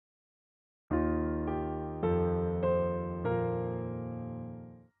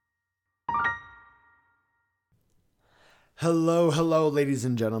Hello, ladies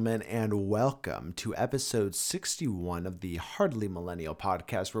and gentlemen, and welcome to episode 61 of the Hardly Millennial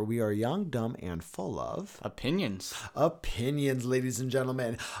podcast, where we are young, dumb, and full of Opinions, ladies and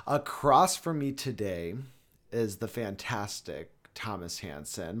gentlemen. Across from me today is the fantastic Thomas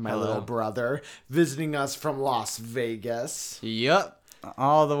Hansen, my Hello. little brother, visiting us from Las Vegas. Yup.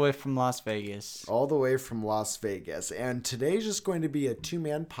 All the way from Las Vegas. All the way from Las Vegas. And today's just going to be a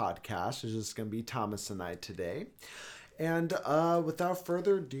two-man podcast. It's just going to be Thomas and I today. And without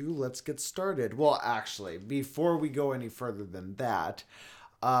further ado, let's get started. Well, actually, before we go any further than that,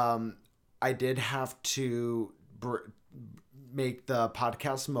 I did have to make the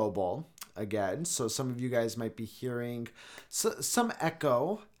podcast mobile again. So some of you guys might be hearing some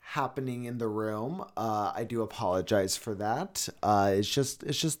echo happening in the room. I do apologize for that. It's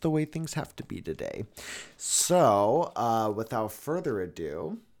just the way things have to be today. So without further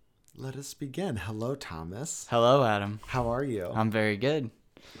ado, let us begin. Hello, Thomas. Hello, Adam. How are you? I'm very good.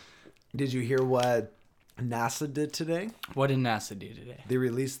 Did you hear what NASA did today? What did NASA do today? They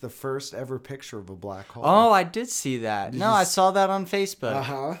released the first ever picture of a black hole. Oh, I did see that. I saw that on Facebook.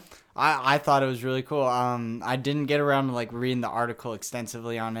 Uh-huh. I thought it was really cool. I didn't get around to reading the article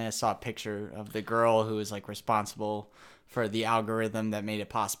extensively on it. I saw a picture of the girl who was responsible for the algorithm that made it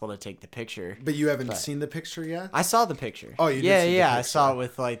possible to take the picture. But you haven't seen the picture yet? I saw the picture. Oh, you did see the picture. I saw it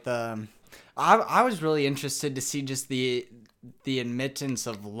with the. I was really interested to see just the admittance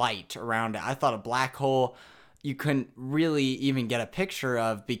of light around it. I thought a black hole you couldn't really even get a picture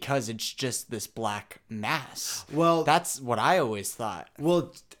of because it's just this black mass. Well, that's what I always thought.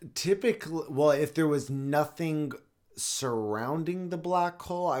 Well, typically, if there was nothing surrounding the black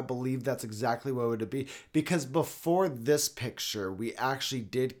hole, I believe that's exactly what it would be. Because before this picture, we actually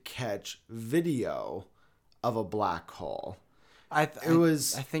did catch video of a black hole. I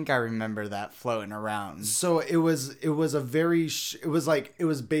think I remember that floating around. So it was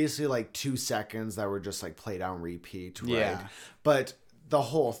basically 2 seconds that were just play down repeat, right? Yeah. But the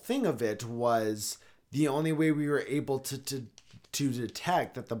whole thing of it was the only way we were able to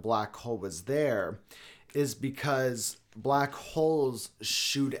detect that the black hole was there is because black holes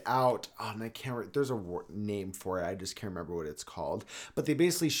shoot out, and I can't, there's a name for it, I just can't remember what it's called, but they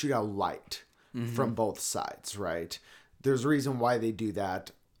basically shoot out light from both sides, right? There's a reason why they do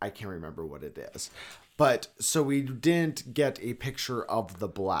that. I can't remember what it is. But so we didn't get a picture of the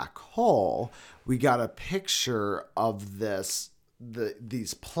black hole. We got a picture of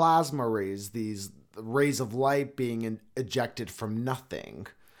these plasma rays, these rays of light being ejected from nothing.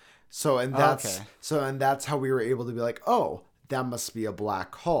 And that's how we were able to be like, oh, that must be a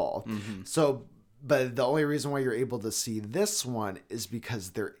black hole. Mm-hmm. But the only reason why you're able to see this one is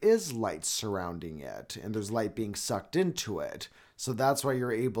because there is light surrounding it and there's light being sucked into it. So that's why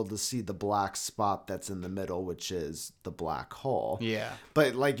you're able to see the black spot that's in the middle, which is the black hole. Yeah.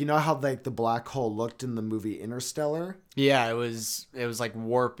 But you know how the black hole looked in the movie Interstellar? Yeah, it was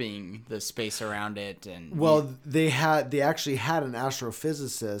warping the space around it, and they actually had an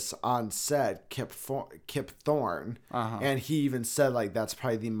astrophysicist on set, Kip Thorne, and he even said that's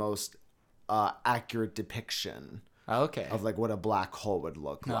probably the most accurate depiction of what a black hole would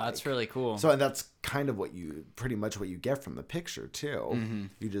look like. That's really cool. So, and that's kind of pretty much what you get from the picture too. Mm-hmm.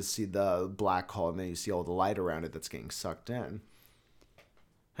 You just see the black hole and then you see all the light around it that's getting sucked in.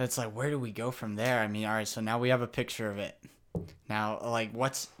 It's where do we go from there? I mean, all right, so now we have a picture of it. Now,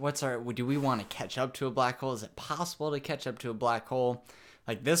 do we want to catch up to a black hole? Is it possible to catch up to a black hole?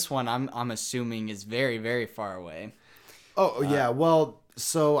 This one, I'm assuming is very, very far away. Oh, yeah. Well,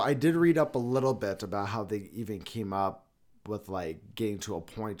 so I did read up a little bit about how they even came up with getting to a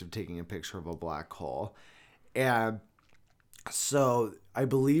point of taking a picture of a black hole. And so I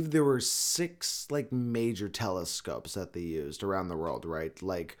believe there were 6 major telescopes that they used around the world, right?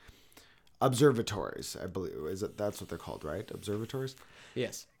 Observatories, I believe. That's what they're called, right? Observatories?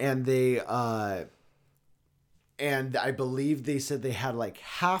 Yes. And they and I believe they said they had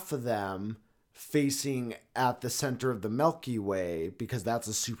half of them facing at the center of the Milky Way because that's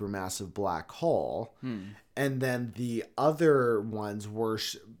a supermassive black hole. And then the other ones were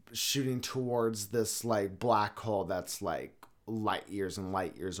shooting towards this black hole that's light years and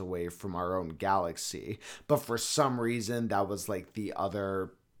light years away from our own galaxy. But for some reason that was the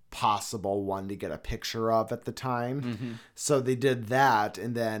other possible one to get a picture of at the time. Mm-hmm. So they did that,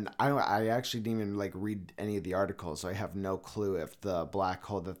 and then I actually didn't even read any of the articles, so I have no clue if the black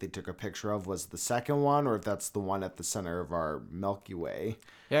hole that they took a picture of was the second one or if that's the one at the center of our Milky Way.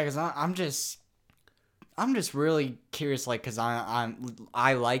 Yeah, because I'm just really curious, because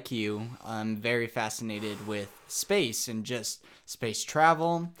I like you, I'm very fascinated with space and just space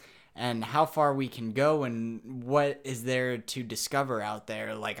travel. and how far we can go and what is there to discover out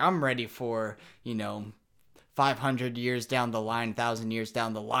there. Like, I'm ready for, 500 years down the line, 1,000 years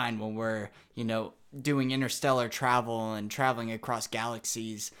down the line, when we're, doing interstellar travel and traveling across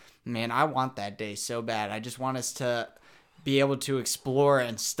galaxies. Man, I want that day so bad. I just want us to be able to explore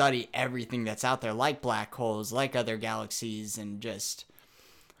and study everything that's out there, like black holes, like other galaxies, and just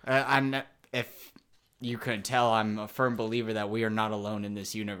if you couldn't tell, I'm a firm believer that we are not alone in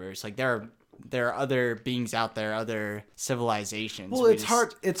this universe. Like, there are other beings out there, other civilizations. Well,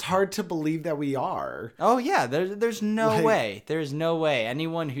 it's hard to believe that we are. Oh yeah, there's no way. There's no way.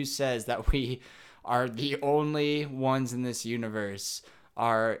 Anyone who says that we are the only ones in this universe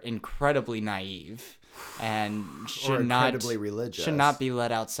are incredibly naive and should not be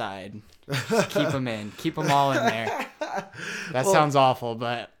let outside. Just keep them in. Keep them all in there. That sounds awful,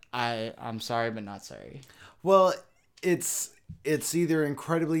 but I'm sorry, but not sorry. Well, it's either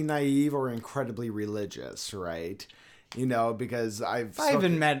incredibly naive or incredibly religious, right? Because I've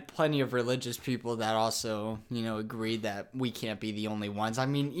even met plenty of religious people that also, agree that we can't be the only ones. I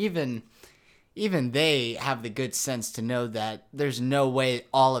mean, even they have the good sense to know that there's no way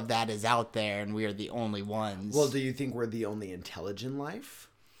all of that is out there and we are the only ones. Well, do you think we're the only intelligent life?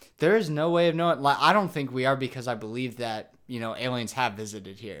 There is no way of knowing. Like, I don't think we are, because I believe that, aliens have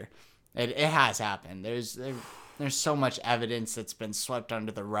visited here. It has happened. There's so much evidence that's been swept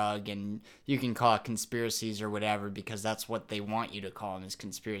under the rug, and you can call it conspiracies or whatever, because that's what they want you to call them, is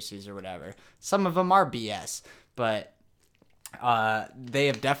conspiracies or whatever. Some of them are BS, but they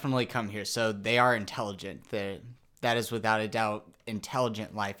have definitely come here, so they are intelligent. That is without a doubt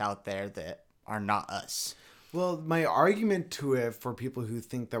intelligent life out there that are not us. Well, my argument to it for people who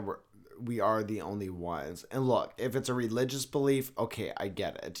think that we are the only ones, and look, if it's a religious belief, okay, I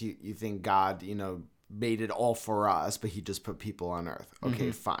get it. You think God, made it all for us, but he just put people on Earth.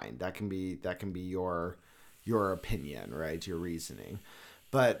 Okay, fine. That can be your opinion, right? Your reasoning.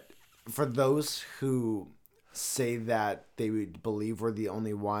 But for those who say that they would believe we're the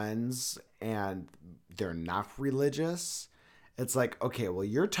only ones and they're not religious, it's like, okay, well,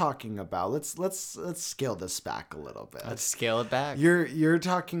 you're talking about let's scale this back a little bit. Let's scale it back. You're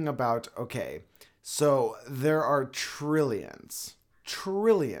talking about, okay, so there are trillions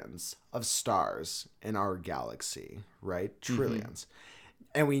of stars in our galaxy, right? Trillions.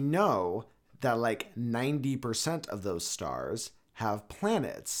 And we know that like 90% of those stars have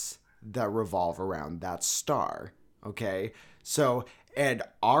planets that revolve around that star, okay? So, and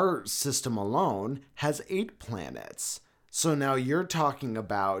our system alone has 8 planets. So now you're talking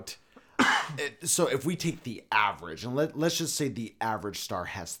about, so if we take the average, and let's just say the average star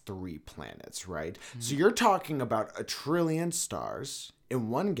has 3 planets, right? So you're talking about 1 trillion stars in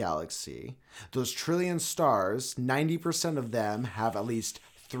one galaxy. Those trillion stars, 90% of them have at least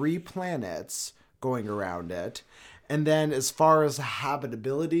 3 planets going around it. And then as far as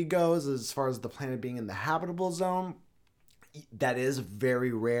habitability goes, as far as the planet being in the habitable zone, that is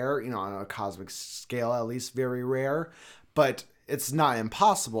very rare, on a cosmic scale, at least very rare. But it's not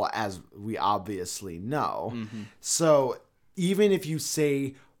impossible, as we obviously know. So even if you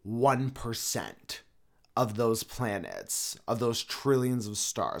say 1% of those planets, of those trillions of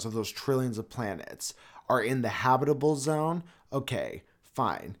stars, of those trillions of planets are in the habitable zone, okay,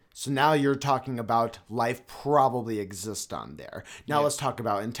 fine. So now you're talking about life probably exists on there. Now let's talk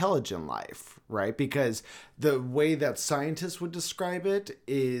about intelligent life, right? Because the way that scientists would describe it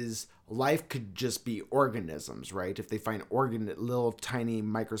is life could just be organisms, right? If they find little tiny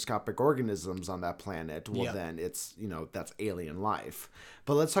microscopic organisms on that planet, well, then it's, that's alien life.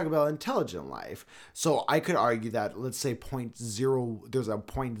 But let's talk about intelligent life. So I could argue that, let's say there's a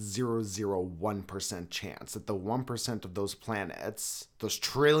 0.001% chance that the 1% of those planets, those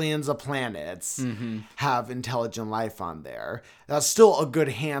trillions of planets, have intelligent life on there. That's still a good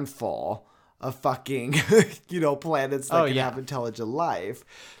handful of fucking, planets that can have intelligent life.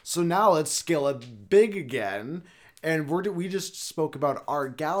 So now let's scale it big again. And we just spoke about our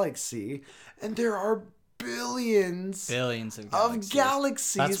galaxy, and there are billions of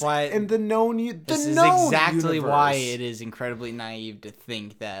galaxies. That's why in the known universe. This is exactly why it is incredibly naive to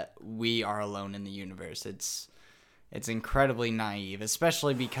think that we are alone in the universe. It's incredibly naive,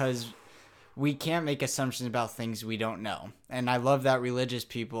 especially because we can't make assumptions about things we don't know. And I love that religious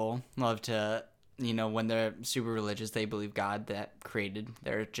people love to, when they're super religious, they believe God that created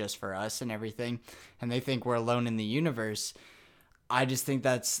they're just for us and everything. And they think we're alone in the universe. I just think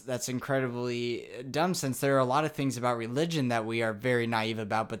that's incredibly dumb, since there are a lot of things about religion that we are very naive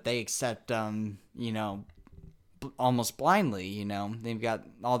about, but they accept, almost blindly, They've got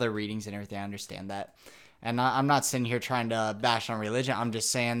all their readings and everything. I understand that. And I'm not sitting here trying to bash on religion. I'm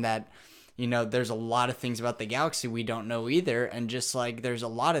just saying that, you know, there's a lot of things about the galaxy we don't know either. And just like there's a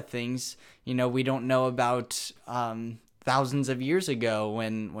lot of things, you know, we don't know about thousands of years ago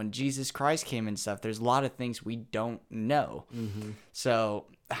when Jesus Christ came and stuff. There's a lot of things we don't know. Mm-hmm. So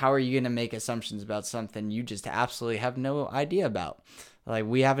how are you going to make assumptions about something you just absolutely have no idea about? Like,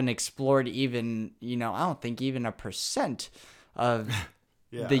 we haven't explored even, you know, I don't think even 1% of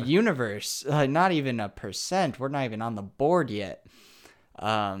the universe. Like, not even 1%. We're not even on the board yet.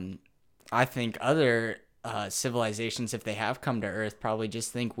 I think other civilizations, if they have come to Earth, probably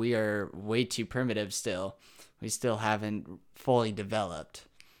just think we are way too primitive still. We still haven't fully developed.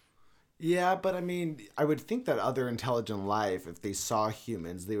 Yeah, but I mean, I would think that other intelligent life, if they saw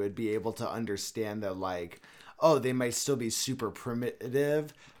humans, they would be able to understand that, like, oh, they might still be super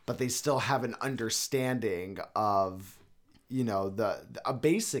primitive, but they still have an understanding of, you know, a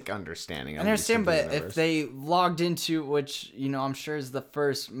basic understanding. I understand, but if they logged into, which, you know, I'm sure is the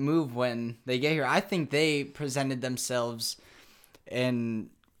first move when they get here, I think they presented themselves in,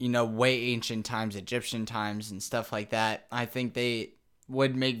 you know, way ancient times, Egyptian times and stuff like that. I think they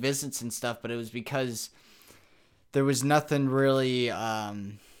would make visits and stuff, but it was because there was nothing really,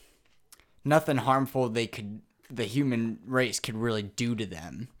 nothing harmful the human race could really do to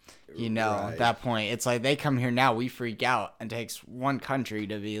them. You know, At that point, it's like they come here now, we freak out, and it takes one country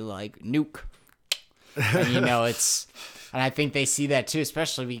to be like, nuke. And, you know, and I think they see that too,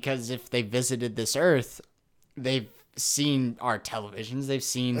 especially because if they visited this Earth, they've seen our televisions, they've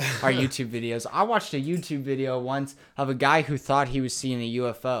seen our YouTube videos. I watched a YouTube video once of a guy who thought he was seeing a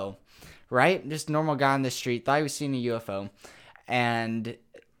UFO, right? Just a normal guy on the street, thought he was seeing a UFO, and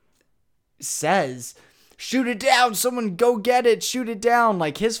says, shoot it down, someone go get it, shoot it down.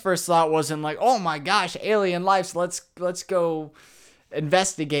 Like, his first thought wasn't like, oh my gosh, alien life, let's go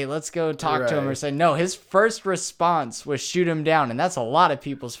investigate, let's go talk to him or say. No, his first response was shoot him down. And that's a lot of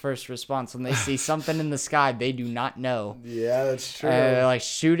people's first response when they see something in the sky they do not know. Yeah, that's true. Like,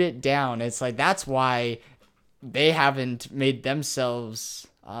 shoot it down. It's like, that's why they haven't made themselves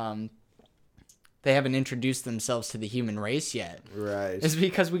they haven't introduced themselves to the human race yet. Right. It's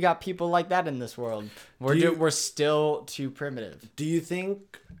because we got people like that in this world. We're still too primitive. Do you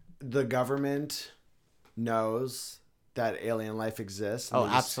think the government knows that alien life exists? Oh,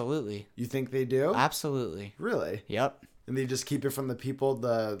 absolutely. You think they do? Absolutely. Really? Yep. And they just keep it from the people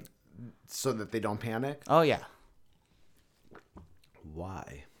so that they don't panic? Oh, yeah.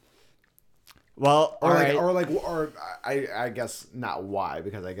 Why? Well, I guess not why,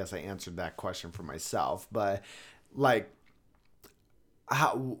 because I guess I answered that question for myself, but like,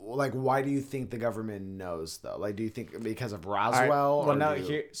 why do you think the government knows though? Like, do you think because of Roswell? Right. Well, no.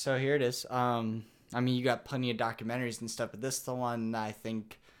 Here it is. I mean, you got plenty of documentaries and stuff, but this is the one I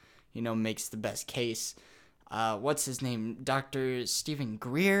think, you know, makes the best case. What's his name? Dr. Stephen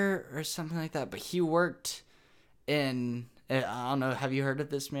Greer or something like that. But he worked in. I don't know. Have you heard of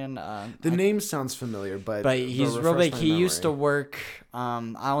this man? The name sounds familiar, but he's real big. He used to work. I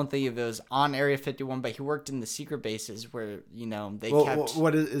don't think if it was on Area 51, but he worked in the secret bases where, you know, they kept.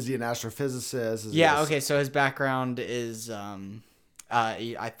 What is he, an astrophysicist? Okay. So his background is,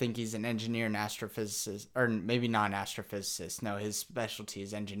 I think he's an engineer and astrophysicist, or maybe not an astrophysicist. No, his specialty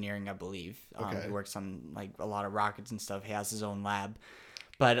is engineering, I believe. Okay. He works on like a lot of rockets and stuff. He has his own lab.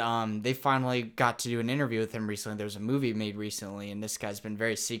 But they finally got to do an interview with him recently. There was a movie made recently, and this guy's been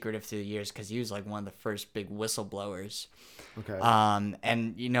very secretive through the years because he was like one of the first big whistleblowers. Okay.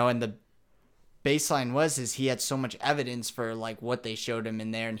 And you know, and the baseline is he had so much evidence for like what they showed him in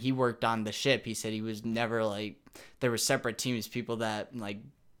there, and he worked on the ship. He said he was never like, there were separate teams, people that like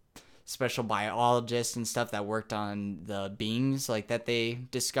special biologists and stuff that worked on the beings like that they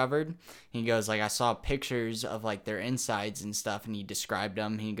discovered. He goes like, I saw pictures of like their insides and stuff, and he described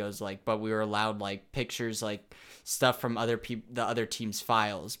them. He goes like, but we were allowed like pictures, like stuff from the other team's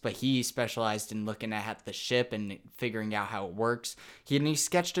files, but he specialized in looking at the ship and figuring out how it works. He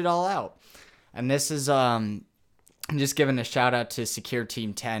sketched it all out. And this is I'm just giving a shout out to Secure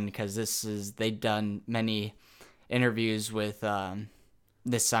Team 10 because they've done many interviews with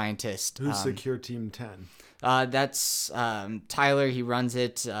this scientist. Who's Secure Team 10? That's Tyler. He runs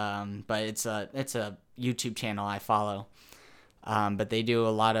it, but it's a YouTube channel I follow. But they do a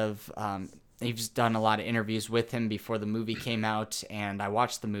lot of. He's done a lot of interviews with him before the movie came out, and I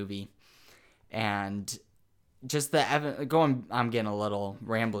watched the movie, and just the I'm getting a little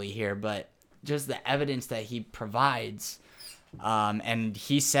rambly here, but just the evidence that he provides. And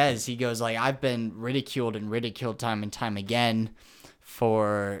he goes like, I've been ridiculed time and time again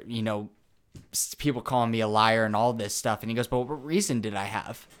for, you know, people calling me a liar and all this stuff. And he goes, but what reason did I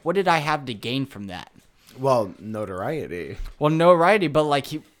have? What did I have to gain from that? Well, notoriety. Well, notoriety, but like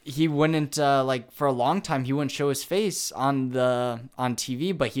he wouldn't like for a long time he wouldn't show his face on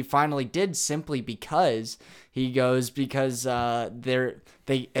TV, but he finally did simply because it's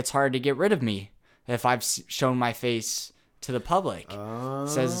hard to get rid of me if I've shown my face to the public.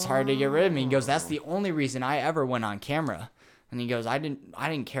 Says it's hard to get rid of me. He goes, that's the only reason I ever went on camera. And he goes, I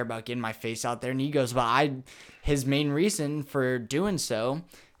didn't care about getting my face out there. And he goes, but his main reason for doing so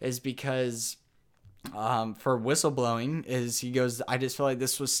is because for whistleblowing is, he goes, I just feel like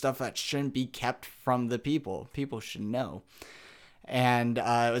this was stuff that shouldn't be kept from the people. People should know. And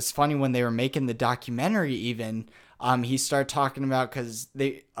it was funny when they were making the documentary even, he started talking about, because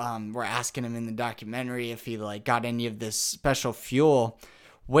they were asking him in the documentary if he like got any of this special fuel,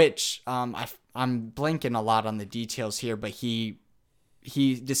 which I'm blanking a lot on the details here, but he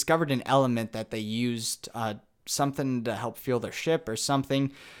discovered an element that they used, something to help fuel their ship or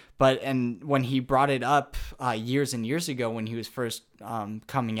something. And when he brought it up years and years ago, when he was first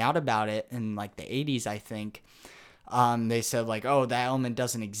coming out about it in like the 80s, I think, they said like, oh, that element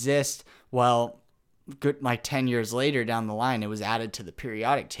doesn't exist. Well, good, like 10 years later down the line, it was added to the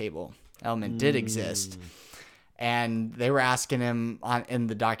periodic table. Element did exist. And they were asking him in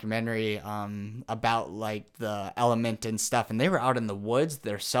the documentary about like the element and stuff. And they were out in the woods.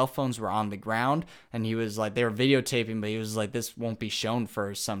 Their cell phones were on the ground. And he was like, they were videotaping, but he was like, this won't be shown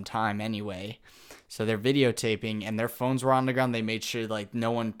for some time anyway. So they're videotaping and their phones were on the ground. They made sure like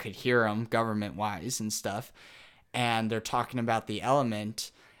no one could hear them government wise and stuff. And they're talking about the element.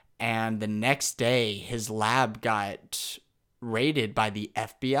 And the next day, his lab got raided by the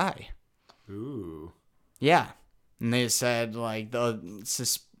FBI. Ooh. Yeah. And they said like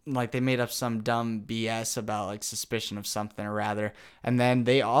they made up some dumb BS about like suspicion of something or rather. And then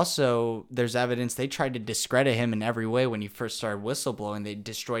there's evidence they tried to discredit him in every way when he first started whistleblowing. They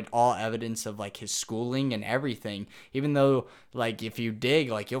destroyed all evidence of like his schooling and everything. Even though like if you dig,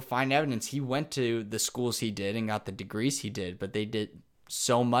 like you'll find evidence he went to the schools he did and got the degrees he did, but they did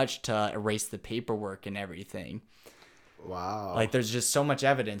so much to erase the paperwork and everything. Wow. Like there's just so much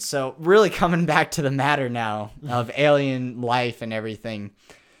evidence. So really coming back to the matter now of alien life and everything,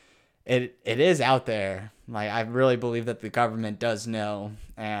 it is out there. Like I really believe that the government does know,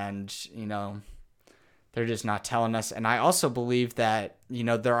 and you know, they're just not telling us. And I also believe that, you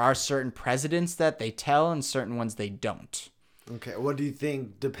know, there are certain presidents that they tell and certain ones they don't. Okay. What do you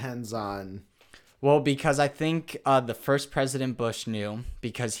think depends on? Well, because I think the first President Bush knew,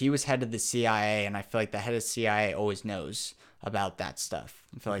 because he was head of the CIA, and I feel like the head of CIA always knows about that stuff.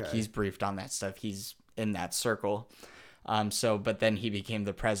 I feel like he's briefed on that stuff. He's in that circle. But then he became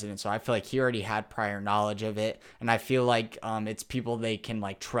the president. So I feel like he already had prior knowledge of it. And I feel like it's people they can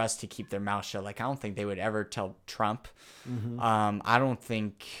like trust to keep their mouth shut. Like I don't think they would ever tell Trump. Mm-hmm.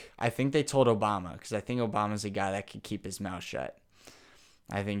 I think they told Obama, because I think Obama's a guy that could keep his mouth shut.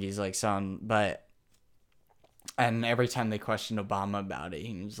 I think he's like and every time they questioned Obama about it,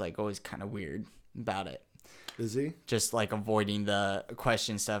 he was like always kind of weird about it. Is he? Just like avoiding the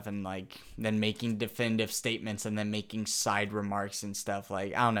question stuff and like then making definitive statements and then making side remarks and stuff.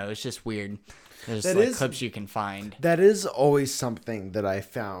 Like, I don't know. It's just weird. There's like clips you can find. That is always something that I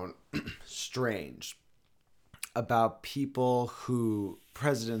found strange about people who,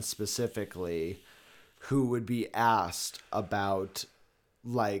 presidents specifically, who would be asked about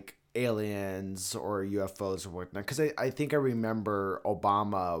like aliens or UFOs or whatnot. Because I think I remember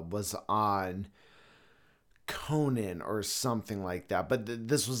Obama was on Conan or something like that. But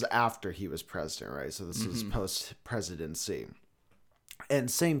this was after he was president, right? So this was post-presidency.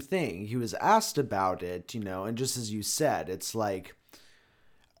 And same thing. He was asked about it, you know, and just as you said, it's like,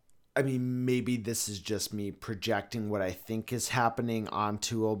 I mean, maybe this is just me projecting what I think is happening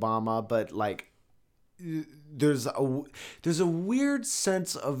onto Obama, but like, there's a weird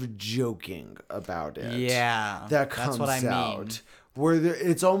sense of joking about it. Yeah, that comes that's what I out. mean. Where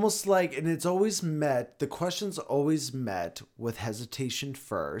it's almost like, and it's always met, the question's always met with hesitation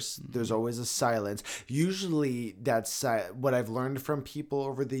first. Mm-hmm. There's always a silence. Usually that's what I've learned from people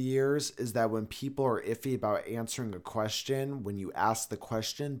over the years is that when people are iffy about answering a question, when you ask the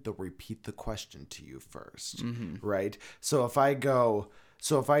question, they'll repeat the question to you first, right? So if I go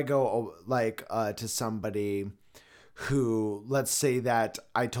like to somebody who, let's say that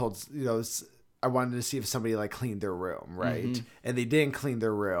I told, you know, I wanted to see if somebody like cleaned their room, right? Mm-hmm. And they didn't clean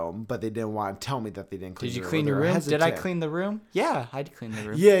their room, but they didn't want to tell me that they didn't clean their room. Did you clean your room? Did I clean the room? Yeah, I did clean the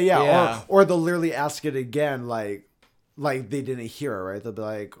room. Yeah. Or they'll literally ask it again, like they didn't hear it, right? They'll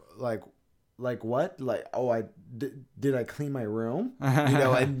be like, like what? Like, oh, did I clean my room?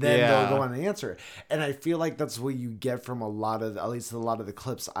 And then Yeah. they'll go on and answer it. And I feel like that's what you get from at least a lot of the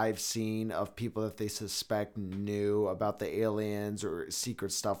clips I've seen of people that they suspect knew about the aliens or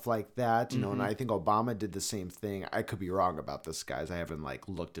secret stuff like that. And I think Obama did the same thing. I could be wrong about this, guys. I haven't like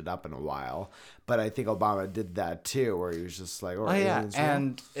looked it up in a while, but I think Obama did that too, where he was just like, Oh yeah,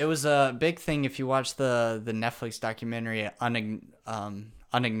 and it was a big thing if you watch the Netflix documentary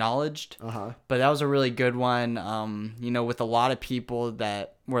Unacknowledged. But that was a really good one. With a lot of people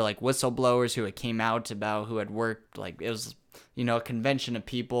that were like whistleblowers who had came out about who had worked, like it was, a convention of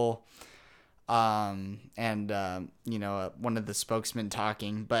people. One of the spokesmen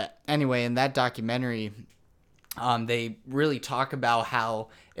talking. But anyway, in that documentary, they really talk about how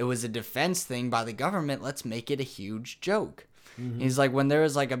it was a defense thing by the government. Let's make it a huge joke. He's like, when there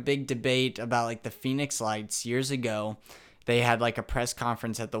was like a big debate about like the Phoenix Lights years ago, they had like a press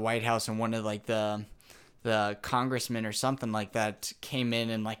conference at the White House, and one of like the congressmen or something like that came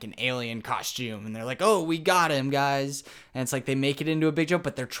in like an alien costume, and they're like, oh, we got him, guys. And it's like they make it into a big joke,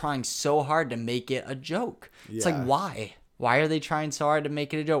 but they're trying so hard to make it a joke. It's like, why are they trying so hard to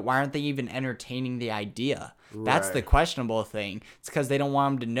make it a joke? Why aren't they even entertaining the idea? That's the questionable thing. It's because they don't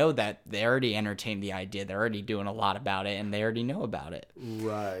want them to know that they already entertained the idea. They're already doing a lot about it, and they already know about it.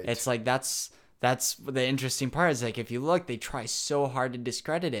 Right. It's like that's the interesting part, is like, if you look, they try so hard to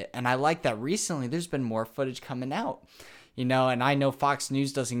discredit it. And I like that recently there's been more footage coming out, and I know Fox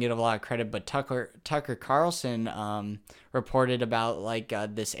News doesn't get a lot of credit, but Tucker Carlson reported about like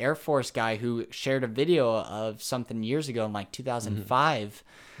this Air Force guy who shared a video of something years ago in like 2005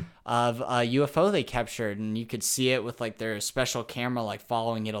 of a UFO they captured, and you could see it with like their special camera like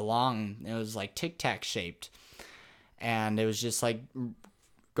following it along. It was like Tic Tac shaped, and it was just like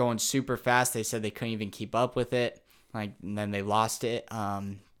going super fast. They said they couldn't even keep up with it, and then they lost it.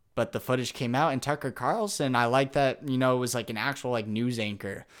 But the footage came out, and Tucker Carlson, I like that, it was like an actual like news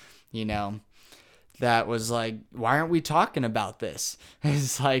anchor, that was like, why aren't we talking about this?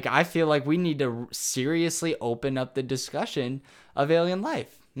 It's like, I feel like we need to seriously open up the discussion of alien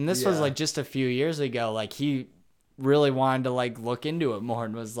life. And this was like just a few years ago. Like, he really wanted to like look into it more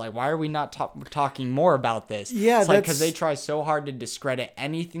and was like, why are we not talking more about this? It's like, because they try so hard to discredit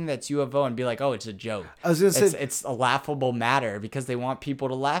anything that's UFO and be like, oh, it's a joke. I was gonna say it's a laughable matter, because they want people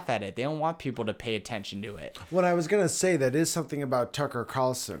to laugh at it. They don't want people to pay attention to it. What I was gonna say, that is something about Tucker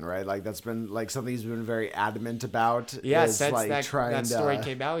Carlson, right? Like, that's been like something he's been very adamant about. Yeah, is, since like, that story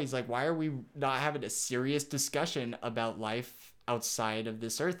came out, he's like, why are we not having a serious discussion about life outside of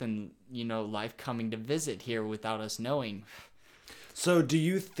this earth, and life coming to visit here without us knowing? So do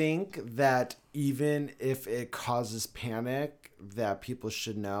you think that even if it causes panic, that people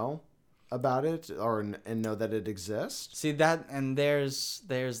should know about it and know that it exists? See that, and there's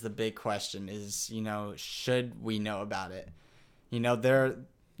the big question is, should we know about it? There,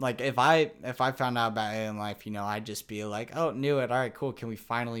 like, if I found out about alien life, I'd just be like, oh, knew it. All right, cool. Can we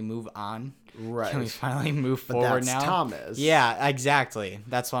finally move on? Right. Can we finally move forward now? Thomas. Yeah, exactly.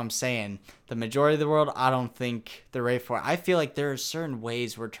 That's what I'm saying. The majority of the world, I don't think they're ready for it. I feel like there are certain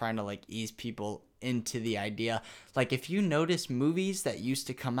ways we're trying to like ease people into the idea. Like, if you notice movies that used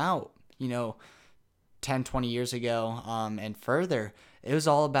to come out, 10, 20 years ago, and further, it was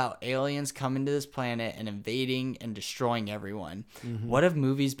all about aliens coming to this planet and invading and destroying everyone. Mm-hmm. What have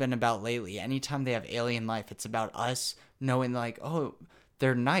movies been about lately? Anytime they have alien life, it's about us knowing like, oh,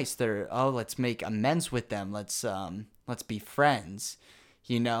 they're nice. Let's make amends with them. Let's be friends,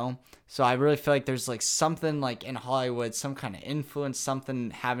 So I really feel like there's like something like in Hollywood, some kind of influence, something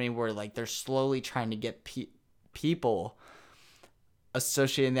happening where like they're slowly trying to get people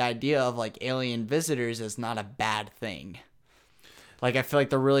associating the idea of like alien visitors as not a bad thing. Like, I feel like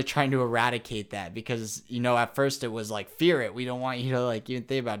they're really trying to eradicate that, because, at first it was like, fear it. We don't want you to like even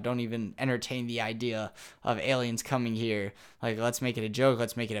think about it. Don't even entertain the idea of aliens coming here. Like, let's make it a joke.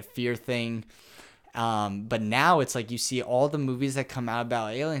 Let's make it a fear thing. But now it's like, you see all the movies that come out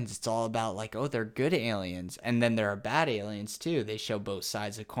about aliens. It's all about like, oh, they're good aliens. And then there are bad aliens too. They show both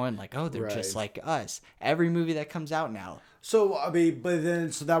sides of the coin. Like, oh, they're just like us. Every movie that comes out now. So, I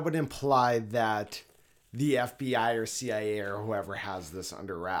mean, so that would imply that the FBI or CIA or whoever has this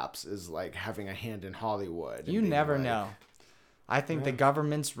under wraps is like having a hand in Hollywood. You never know. I think the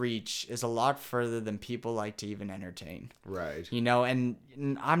government's reach is a lot further than people like to even entertain. Right. And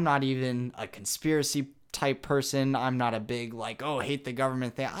I'm not even a conspiracy type person. I'm not a big like, oh, hate the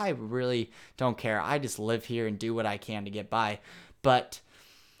government thing. I really don't care. I just live here and do what I can to get by. But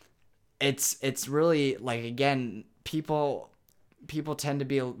it's really like, again, people people tend to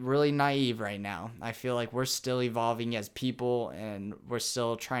be really naive right now. I feel like we're still evolving as people, and we're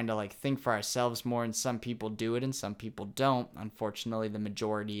still trying to like think for ourselves more, and some people do it and some people don't. Unfortunately, the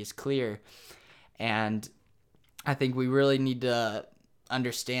majority is clear. And I think we really need to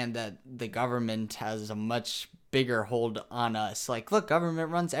understand that the government has a much bigger hold on us. Like, look,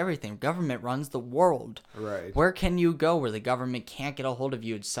 government runs everything. Government runs the world. Right. Where can you go where the government can't get a hold of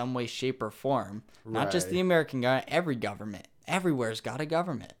you in some way, shape, or form? Not just Right. the American government, every government. Everywhere's got a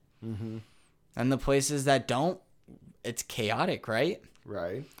government. Mm-hmm. And the places that don't, it's chaotic, right?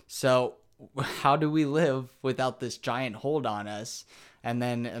 Right. So how do we live without this giant hold on us? And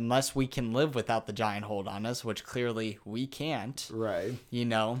then unless we can live without the giant hold on us, which clearly we can't, Right. you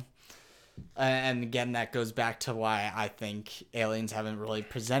know. And again, that goes back to why I think aliens haven't really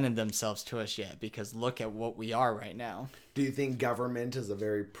presented themselves to us yet, because look at what we are right now. Do you think government is a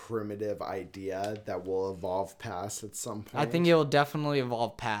very primitive idea that will evolve past at some point? I think it will definitely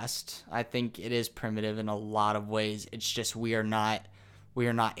evolve past. I think it is primitive in a lot of ways. It's just we are not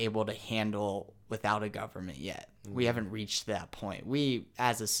able to handle without a government yet. We haven't reached that point. We,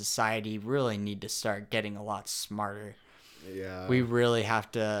 as a society, really need to start getting a lot smarter. Yeah. We really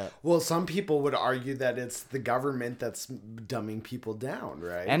have to. Well, some people would argue that it's the government that's dumbing people down,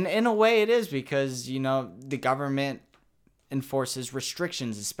 right? And in a way it is, because, you know, the government enforces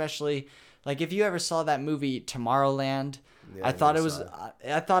restrictions, especially like if you ever saw that movie Tomorrowland. Yeah, I thought never it was saw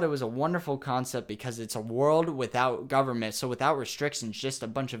I thought it was a wonderful concept, because it's a world without government, so without restrictions, just a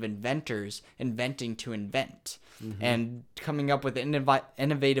bunch of inventors inventing to invent. And coming up with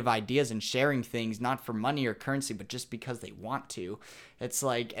innovative ideas and sharing things, not for money or currency, but just because they want to. It's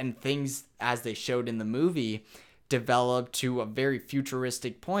like, and things, as they showed in the movie, developed to a very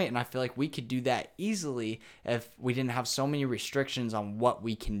futuristic point, and I feel like we could do that easily if we didn't have so many restrictions on what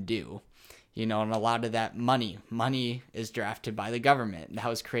we can do. You know, and a lot of that money is drafted by the government. That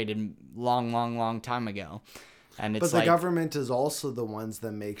was created long time ago. And it's but the like, government is also the ones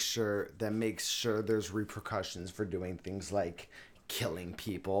that makes sure there's repercussions for doing things like killing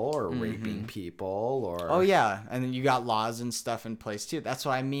people or raping people or oh yeah, and then you got laws and stuff in place too. That's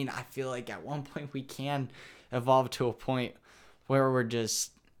what I mean. I feel like at one point we can evolve to a point where we're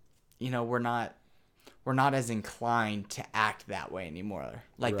just, you know, we're not as inclined to act that way anymore.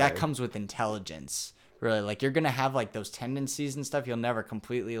 Like that Right. comes with intelligence. Really, like you're gonna have like those tendencies and stuff. You'll never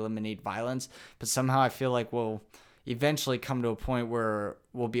completely eliminate violence, but somehow I feel like we'll eventually come to a point where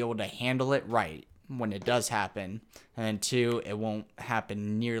we'll be able to handle it right when it does happen, and then two, it won't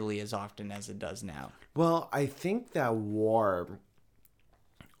happen nearly as often as it does now. Well, I think that war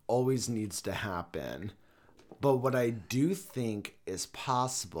always needs to happen. But what I do think is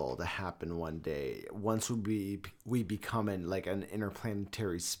possible to happen one day, once we become an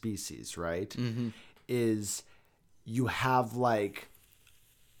interplanetary species, right? Mm-hmm. Is you have like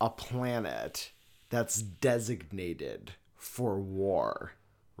a planet that's designated for war,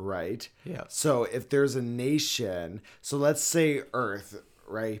 right? Yeah. So if there's a nation, so let's say Earth,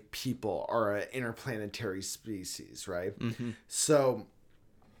 right? People are an interplanetary species, right? Mm-hmm. So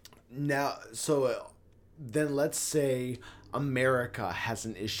then let's say America has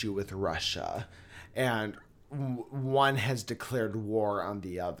an issue with Russia and one has declared war on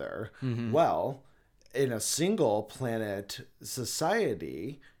the other. Mm-hmm. Well, in a single planet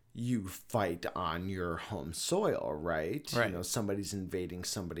society, you fight on your home soil, right? Right. You know, somebody's invading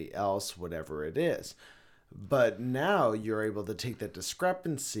somebody else, whatever it is. But now you're able to take that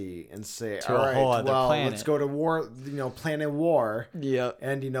discrepancy and say, To all a right, whole other well, planet. let's go to war, planet war. Yeah.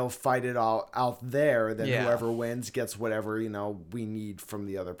 And, fight it all out there. Then Yeah. whoever wins gets whatever, we need from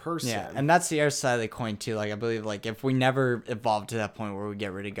the other person. Yeah, and that's the other side of the coin too. Like I believe, like if we never evolve to that point where we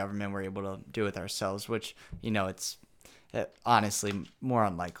get rid of government, we're able to do it ourselves. Which it's honestly more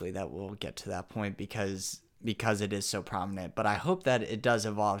unlikely that we'll get to that point because it is so prominent. But I hope that it does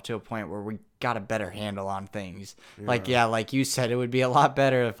evolve to a point where we got a better handle on things. Yeah. Like you said, it would be a lot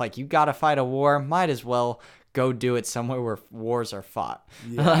better if like you got to fight a war, might as well go do it somewhere where wars are fought.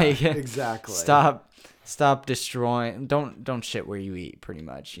 Yeah, exactly. Stop destroying. Don't shit where you eat, pretty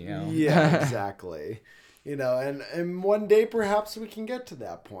much, Yeah, exactly. And one day perhaps we can get to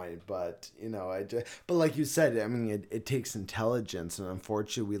that point, but but like you said, I mean, it takes intelligence, and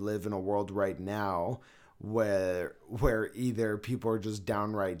unfortunately, we live in a world right now where either people are just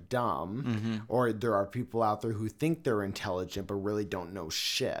downright dumb, or there are people out there who think they're intelligent but really don't know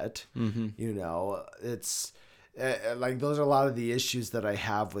shit. It's like those are a lot of the issues that I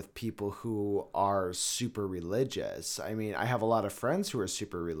have with people who are super religious. I mean, I have a lot of friends who are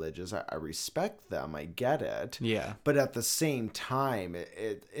super religious. I respect them. I get it. Yeah. But at the same time,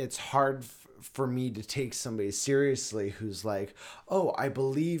 it's hard for me to take somebody seriously who's like, oh, I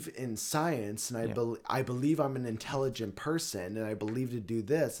believe in science and I believe I'm an intelligent person and I believe to do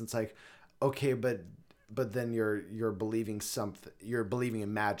this. It's like, okay, but then you're believing something. You're believing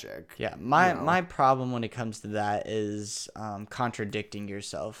in magic. Yeah, my problem when it comes to that is contradicting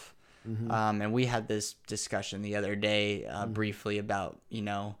yourself. And we had this discussion the other day briefly about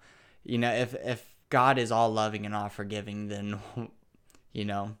if God is all loving and all forgiving, then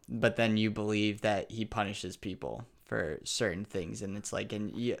but then you believe that he punishes people for certain things, and it's like,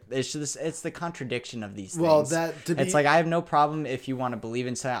 it's the contradiction of these things. Well, it's like, I have no problem if you want to believe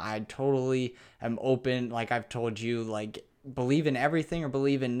in something. I totally am open. Like I've told you, like, believe in everything or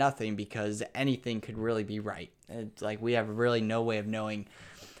believe in nothing, because anything could really be right. It's like we have really no way of knowing.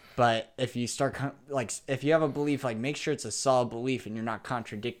 But if you start, if you have a belief, like, make sure it's a solid belief and you're not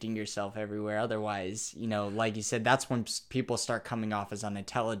contradicting yourself everywhere. Otherwise, like you said, that's when people start coming off as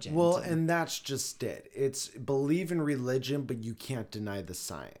unintelligent. Well, and that's just it. It's believe in religion, but you can't deny the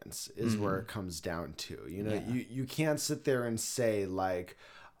science is where it comes down to. You can't sit there and say, like,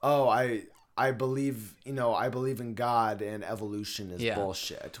 oh, I believe in God and evolution is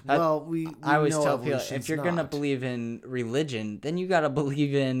bullshit. I always tell people, if you're going to believe in religion, then you got to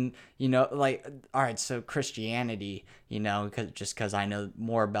believe in, all right, so Christianity, because I know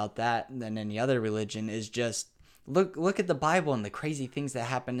more about that than any other religion, is just look at the Bible and the crazy things that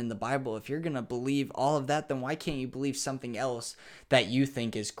happen in the Bible. If you're going to believe all of that, then why can't you believe something else that you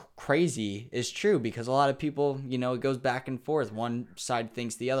think is crazy is true? Because a lot of people, it goes back and forth. One side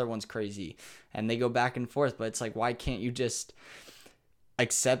thinks the other one's crazy and they go back and forth. But it's like, why can't you just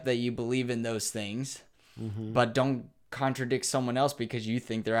accept that you believe in those things, but don't contradict someone else because you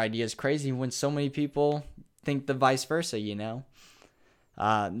think their idea is crazy when so many people think the vice versa,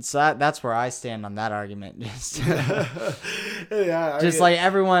 So that's where I stand on that argument. Just like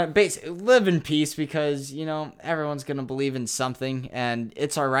everyone, basically live in peace, because everyone's gonna believe in something, and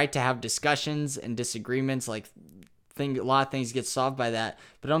it's all right to have discussions and disagreements. Like, a lot of things get solved by that,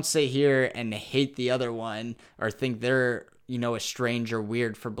 but don't sit here and hate the other one or think they're a strange or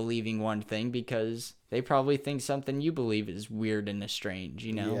weird for believing one thing, because they probably think something you believe is weird and strange.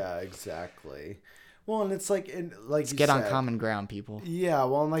 Yeah, exactly. Well, and it's like, let's get on common ground, people. Yeah,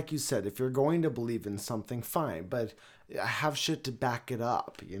 well, and like you said, if you're going to believe in something, fine, but have shit to back it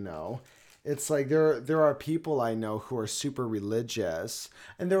up, It's like there are people I know who are super religious,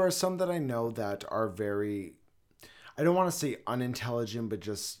 and there are some that I know that are very, I don't want to say unintelligent, but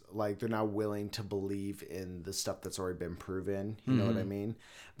just like they're not willing to believe in the stuff that's already been proven. You know what I mean?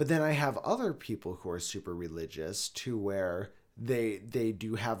 But then I have other people who are super religious to where they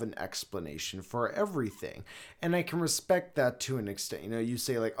do have an explanation for everything, and I can respect that to an extent. You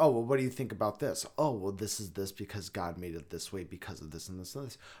say, like, oh, well, what do you think about this? Oh, well, this is this because God made it this way because of this and this and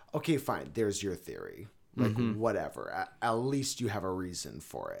this. Okay, fine, there's your theory. Like, whatever, at least you have a reason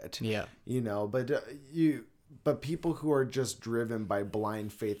for it. Yeah. But people who are just driven by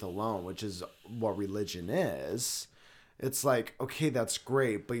blind faith alone, which is what religion is, it's like, okay, that's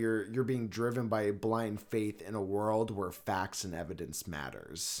great, but you're being driven by a blind faith in a world where facts and evidence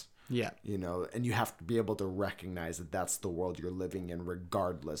matters. Yeah. And you have to be able to recognize that that's the world you're living in,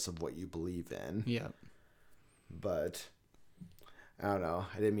 regardless of what you believe in. Yeah. But I don't know.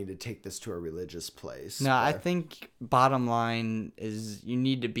 I didn't mean to take this to a religious place. No, I think bottom line is you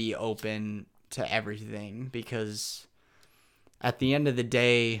need to be open to everything, because at the end of the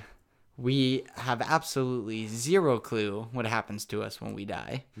day, we have absolutely zero clue what happens to us when we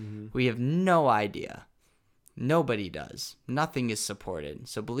die. We have no idea. Nobody does. Nothing is supported.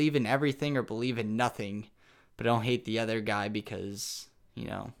 So believe in everything or believe in nothing, but don't hate the other guy because,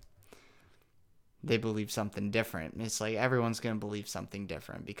 they believe something different. It's like everyone's going to believe something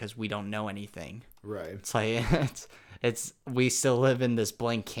different because we don't know anything. Right. It's like it's we still live in this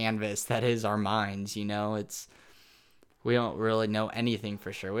blank canvas that is our minds, we don't really know anything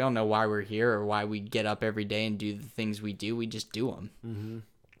for sure. We don't know why we're here or why we get up every day and do the things we do. We just do them.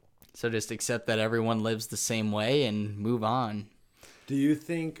 So just accept that everyone lives the same way and move on. Do you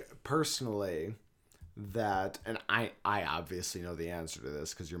think personally that, and I obviously know the answer to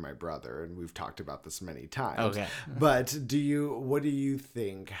this because you're my brother and we've talked about this many times. Okay. But what do you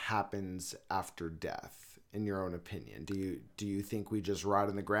think happens after death? In your own opinion, do you think we just rot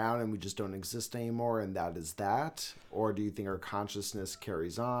in the ground and we just don't exist anymore and that is that? Or do you think our consciousness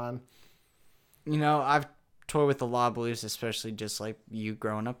carries on? I've toyed with a lot of beliefs, especially just like you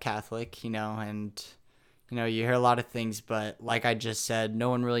growing up Catholic, and you hear a lot of things, but like I just said, no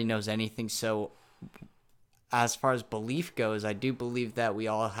one really knows anything. So as far as belief goes, I do believe that we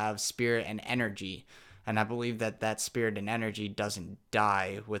all have spirit and energy. And I believe that spirit and energy doesn't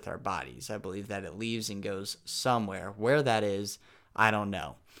die with our bodies. I believe that it leaves and goes somewhere. Where that is, I don't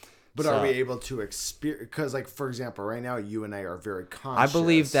know. But are we able to experience? Because, like, for example, right now you and I are very conscious. I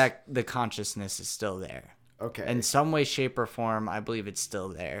believe that the consciousness is still there. Okay. In some way, shape, or form, I believe it's still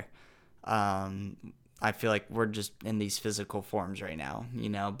there. I feel like we're just in these physical forms right now,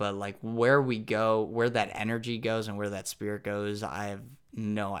 but like where we go, where that energy goes and where that spirit goes, I have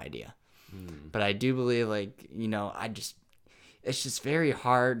no idea. But I do believe, like, it's just very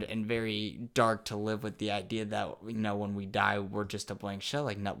hard and very dark to live with the idea that, when we die, we're just a blank shell.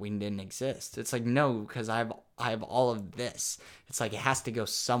 Like, no, we didn't exist. It's like, no, because I have all of this. It's like, it has to go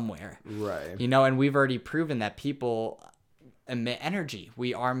somewhere. Right. And we've already proven that people emit energy.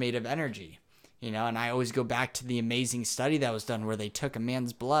 We are made of energy. And I always go back to the amazing study that was done where they took a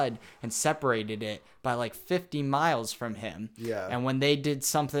man's blood and separated it by like 50 miles from him. Yeah. And when they did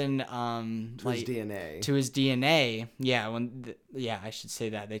something to his DNA, I should say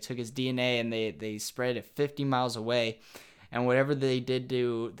that. They took his DNA and they spread it 50 miles away. And whatever they did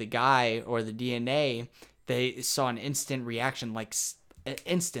to the guy or the DNA, they saw an instant reaction, like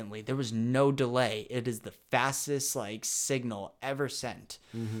instantly. There was no delay. It is the fastest signal ever sent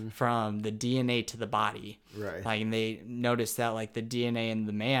from the DNA to the body. Right. And they noticed that the DNA in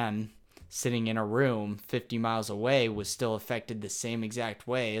the man sitting in a room 50 miles away was still affected the same exact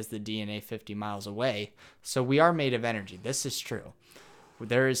way as the DNA 50 miles away. So we are made of energy. This is true.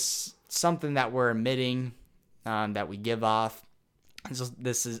 There is something that we're emitting, that we give off.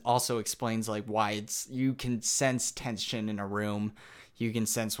 This also explains why you can sense tension in a room. You can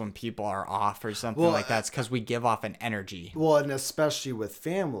sense when people are off or something like that. It's because we give off an energy. Well, and especially with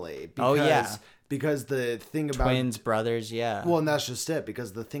family. Because, because the thing about twins, brothers, yeah. Well, and that's just it.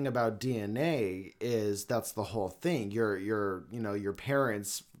 Because the thing about DNA is that's the whole thing. Your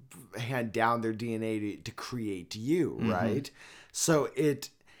parents hand down their DNA to create you, right? So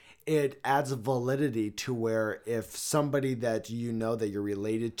it adds a validity to where if somebody that that you're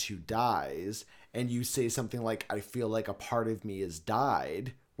related to dies, and you say something like, I feel like a part of me has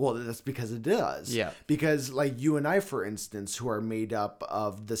died, well, that's because it does. Yeah. Because you and I, for instance, who are made up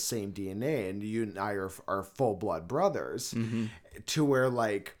of the same DNA, and you and I are full blood brothers, to where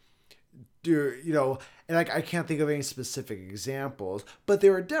and I can't think of any specific examples, but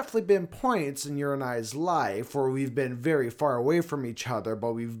there have definitely been points in your and I's life where we've been very far away from each other,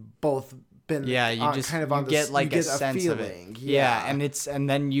 but we've both been a sense of it. Yeah, and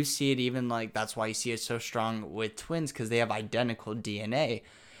then you see it even that's why you see it so strong with twins, because they have identical DNA,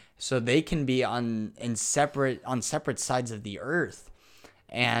 so they can be on separate sides of the earth.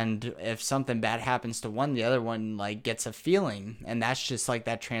 And if something bad happens to one, the other one gets a feeling, and that's just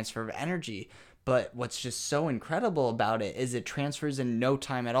that transfer of energy. But what's just so incredible about it is it transfers in no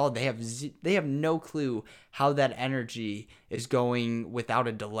time at all. They have no clue how that energy is going without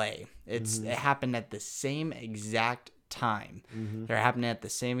a delay. It happened at the same exact time. They're happening at the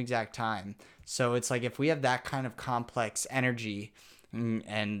same exact time. So it's if we have that kind of complex energy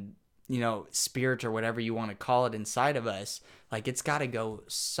and spirit or whatever you want to call it inside of us, it's got to go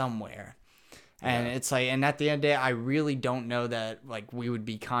somewhere. And it's and at the end of the day, I really don't know that we would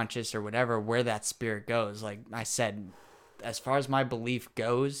be conscious or whatever where that spirit goes. Like I said, as far as my belief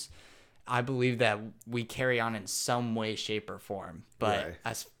goes, I believe that we carry on in some way, shape, or form. But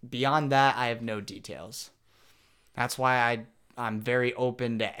as beyond that, I have no details. That's why I'm very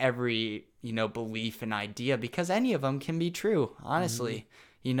open to every belief and idea, because any of them can be true. Honestly,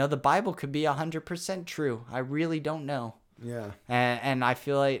 the Bible could be 100% true. I really don't know. Yeah. And I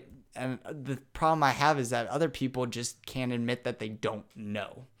feel like. And the problem I have is that other people just can't admit that they don't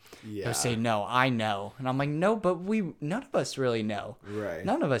know. Yeah. They say, no, I know. And I'm like, no, but none of us really know. Right.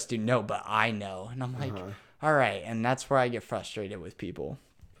 None of us do know, but I know. And I'm like, all right. And that's where I get frustrated with people.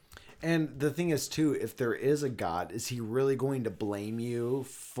 And the thing is, too, if there is a God, is he really going to blame you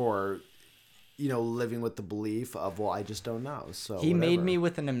for, living with the belief of, well, I just don't know. So he made me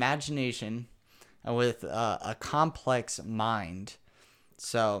with an imagination, with a complex mind.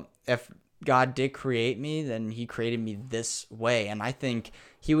 So if God did create me, then he created me this way. And I think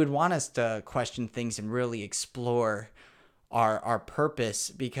he would want us to question things and really explore our purpose,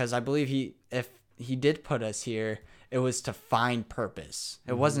 because I believe if he did put us here, it was to find purpose.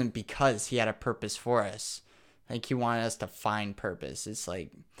 It wasn't because he had a purpose for us. I think he wanted us to find purpose. It's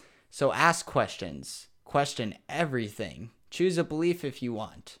so ask questions, question everything, choose a belief if you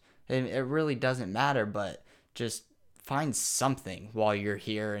want. It really doesn't matter, but just find something while you're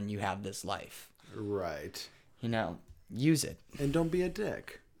here and you have this life. Right. Use it. And don't be a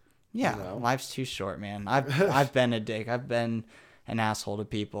dick. Yeah, life's too short, man. I've been a dick. I've been an asshole to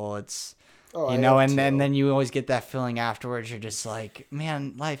people. Oh, I You know, have and to. then you always get that feeling afterwards. You're just like,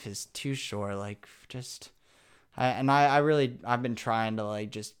 man, life is too short. Like, just, I really, I've been trying to like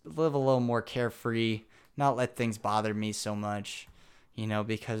just live a little more carefree, not let things bother me so much, you know,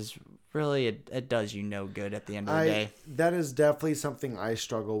 because really it does you no good at the end of the day. That is definitely something I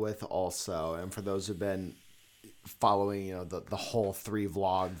struggle with also. And for those who've been following, the whole 3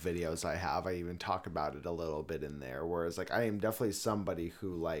 vlog videos I have, I even talk about it a little bit in there. Whereas like I am definitely somebody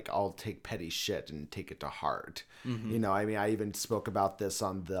who like I'll take petty shit and take it to heart. I mean, I even spoke about this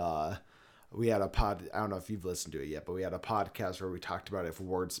on we had a pod. I don't know if you've listened to it yet, but we had a podcast where we talked about if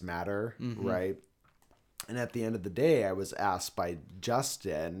words matter, right? And at the end of the day, I was asked by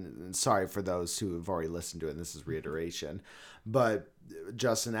Justin, and sorry for those who have already listened to it, and this is reiteration, but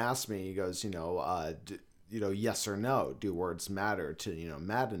Justin asked me, he goes, yes or no, do words matter to,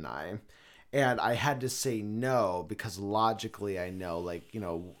 Matt and I? And I had to say no because logically I know, like,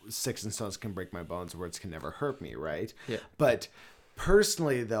 sticks and stones can break my bones, words can never hurt me, right? Yeah. But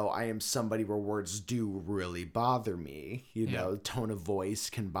personally, though, I am somebody where words do really bother me. Tone of voice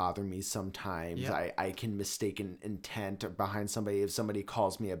can bother me sometimes. Yeah. I can mistake an intent behind somebody. If somebody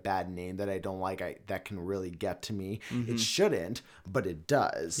calls me a bad name that I don't like, that can really get to me. It shouldn't, but it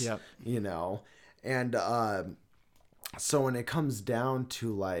does. Yep. And so when it comes down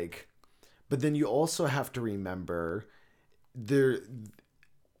to like, but then you also have to remember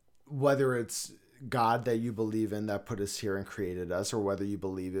whether it's God that you believe in that put us here and created us, or whether you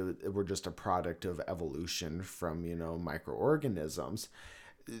believe we're just a product of evolution from, microorganisms,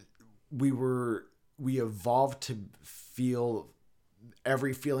 we evolved to feel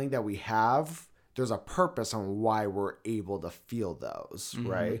every feeling that we have. There's a purpose on why we're able to feel those,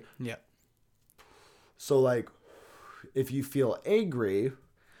 right? Yeah. So like, if you feel angry,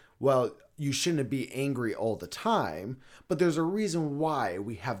 well, you shouldn't be angry all the time, but there's a reason why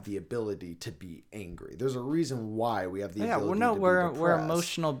we have the ability to be angry. There's a reason why we have the ability to be depressed. We're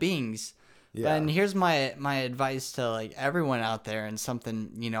emotional beings. Yeah. And here's my advice to like everyone out there, and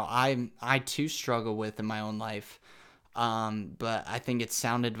something, I too struggle with in my own life. But I think it's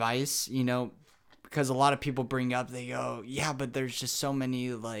sound advice, because a lot of people bring up, they go, yeah, but there's just so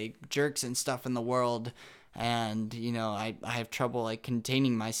many like jerks and stuff in the world. And, I have trouble like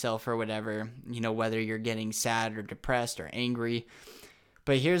containing myself or whatever, whether you're getting sad or depressed or angry.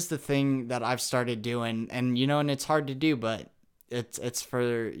 But here's the thing that I've started doing, and, and it's hard to do, but it's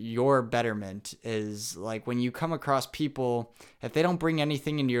for your betterment, is like when you come across people, if they don't bring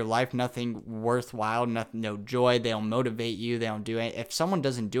anything into your life, nothing worthwhile, no joy, they don't motivate you, they don't do it. If someone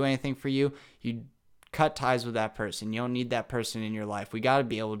doesn't do anything for you, you cut ties with that person. You don't need that person in your life. We got to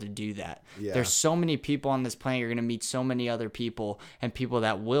be able to do that. Yeah. There's so many people on this planet. You're going to meet so many other people and people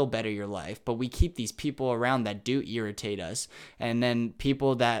that will better your life. But we keep these people around that do irritate us. And then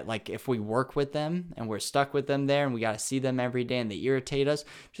people that, like, if we work with them and we're stuck with them there and we got to see them every day and they irritate us,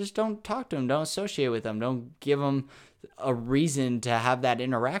 just don't talk to them. Don't associate with them. Don't give them a reason to have that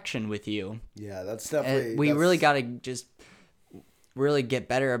interaction with you. Yeah, that's definitely... We really got to just really get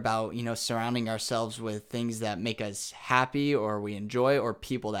better about, surrounding ourselves with things that make us happy or we enjoy, or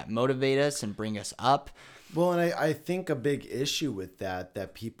people that motivate us and bring us up. Well, and I think a big issue with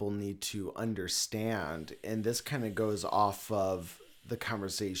that people need to understand, and this kind of goes off of the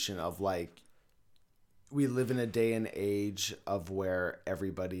conversation of like, we live in a day and age of where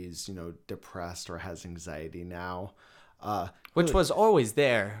everybody's, depressed or has anxiety now. Which was always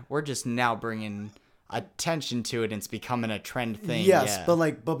there. We're just now bringing attention to it, and it's becoming a trend thing. Yes, yeah.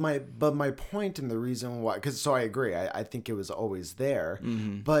 but my point and the reason why, so I agree. I think it was always there,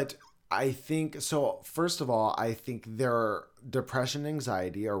 but I think so. First of all, I think depression,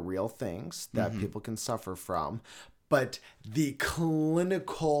 anxiety are real things that people can suffer from, but the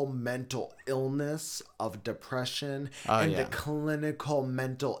clinical mental illness of depression the clinical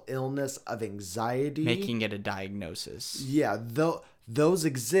mental illness of anxiety, making it a diagnosis. Yeah, those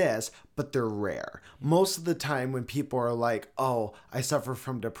exist, but they're rare. Most of the time when people are like, oh, I suffer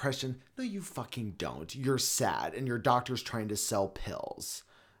from depression. No, you fucking don't. You're sad and your doctor's trying to sell pills.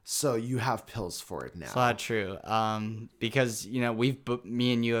 So you have pills for it now. It's not true. Because,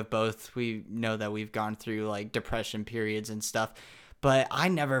 me and you have both, we know that we've gone through like depression periods and stuff. But I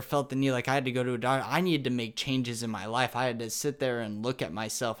never felt the need, like I had to go to a doctor. I needed to make changes in my life. I had to sit there and look at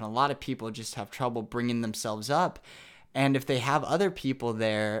myself. And a lot of people just have trouble bringing themselves up. And if they have other people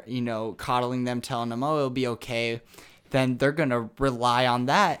there, coddling them, telling them, oh, it'll be okay, then they're going to rely on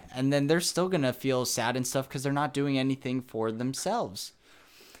that. And then they're still going to feel sad and stuff because they're not doing anything for themselves.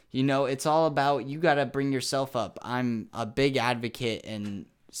 It's all about, you got to bring yourself up. I'm a big advocate in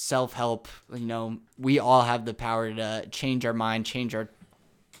self-help. We all have the power to change our mind, change our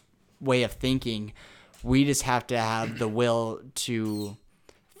way of thinking. We just have to have the will to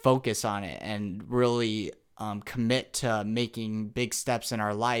focus on it and really commit to making big steps in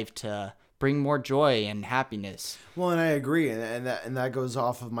our life to bring more joy and happiness. Well, and I agree, and that goes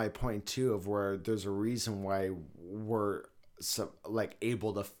off of my point too, of where there's a reason why we're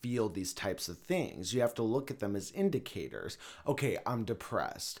able to feel these types of things. You have to look at them as indicators. Okay, I'm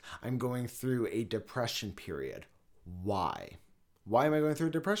depressed. I'm going through a depression period. Why? Why am I going through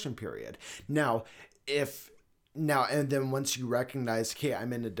a depression period? And then once you recognize, okay,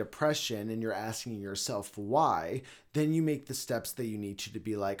 I'm in a depression, and you're asking yourself why, then you make the steps that you need to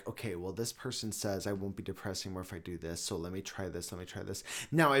be like, okay, well, this person says I won't be depressed anymore if I do this, so let me try this.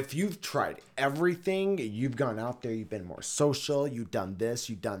 Now, if you've tried everything, you've gone out there, you've been more social, you've done this,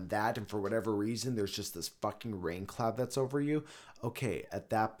 you've done that, and for whatever reason, there's just this fucking rain cloud that's over you, okay, at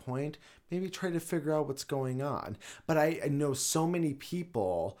that point, maybe try to figure out what's going on. But I know so many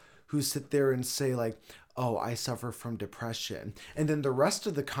people who sit there and say like, oh, I suffer from depression. And then the rest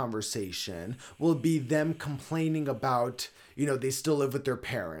of the conversation will be them complaining about, they still live with their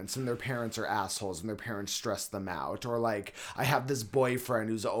parents and their parents are assholes and their parents stress them out. Or like, I have this boyfriend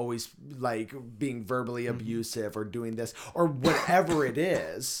who's always like being verbally abusive or doing this or whatever it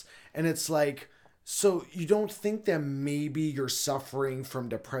is. And it's like, so you don't think that maybe you're suffering from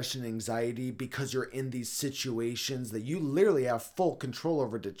depression, anxiety because you're in these situations that you literally have full control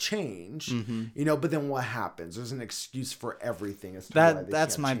over to change, but then what happens? There's an excuse for everything.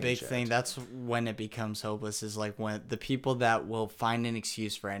 That's my big thing. That's when it becomes hopeless, is like when the people that will find an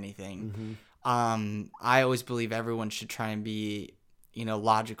excuse for anything. I always believe everyone should try and be,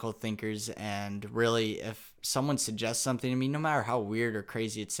 logical thinkers. And really, if someone suggests something to me, no matter how weird or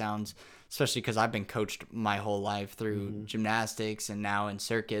crazy it sounds, especially because I've been coached my whole life through gymnastics and now in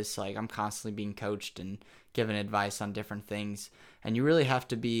circus, like I'm constantly being coached and given advice on different things. And you really have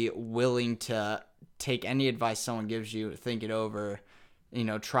to be willing to take any advice someone gives you, think it over,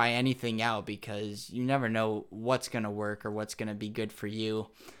 try anything out, because you never know what's going to work or what's going to be good for you.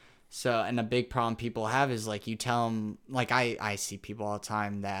 So, and a big problem people have is like, you tell them, like I see people all the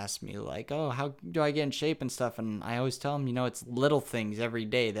time that ask me like, oh, how do I get in shape and stuff? And I always tell them, it's little things every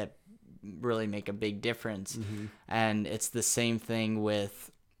day that really make a big difference. And it's the same thing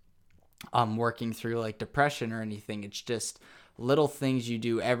with working through like depression or anything. It's just little things you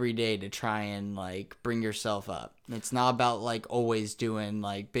do every day to try and like bring yourself up. It's not about like always doing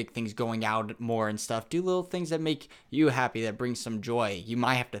like big things, going out more and stuff. Do little things that make you happy, that bring some joy. You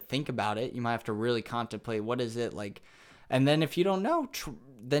might have to think about it. You might have to really contemplate, what is it like? And then if you don't know,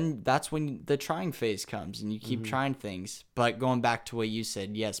 then that's when the trying phase comes and you keep trying things. But going back to what you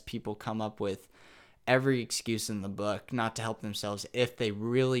said, yes, people come up with every excuse in the book not to help themselves if they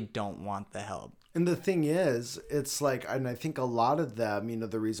really don't want the help. And the thing is, it's like, and I think a lot of them,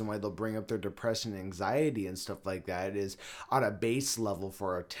 the reason why they'll bring up their depression, anxiety and stuff like that is on a base level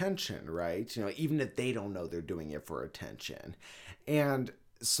for attention, right? Even if they don't know they're doing it for attention. And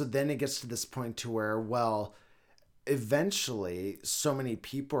so then it gets to this point to where, well, eventually so many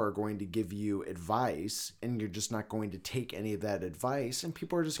people are going to give you advice and you're just not going to take any of that advice, and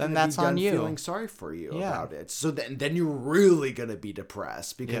people are just going to be done feeling sorry for you about it. So then you're really going to be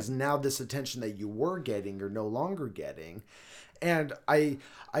depressed because now this attention that you were getting, you're no longer getting. And I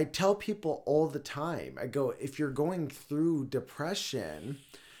tell people all the time, I go, if you're going through depression,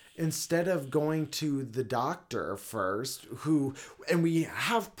 instead of going to the doctor first, and we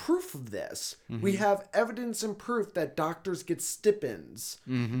have proof of this. We have evidence and proof that doctors get stipends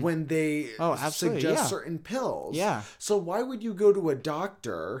when they suggest certain pills. Yeah. So why would you go to a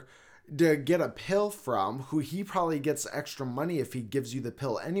doctor to get a pill from who he probably gets extra money if he gives you the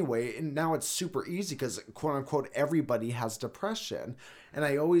pill anyway? And now it's super easy because, quote unquote, everybody has depression. And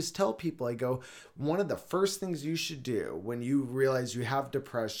I always tell people, I go, one of the first things you should do when you realize you have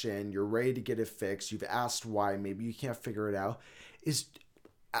depression, you're ready to get it fixed, you've asked why, maybe you can't figure it out, is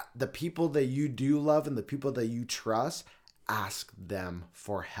the people that you do love and the people that you trust, ask them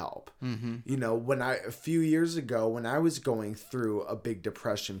for help. A few years ago, when I was going through a big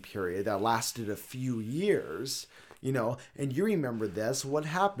depression period that lasted a few years, and you remember this, what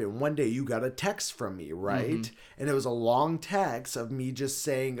happened? One day you got a text from me, right? And it was a long text of me just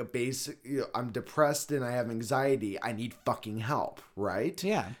saying I'm depressed and I have anxiety. I need fucking help, right?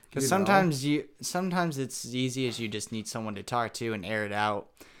 Yeah. Because sometimes it's as easy as you just need someone to talk to and air it out.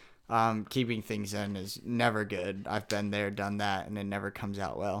 Keeping things in is never good. I've been there, done that, and it never comes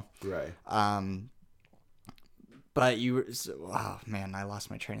out well. Right. But oh man, I lost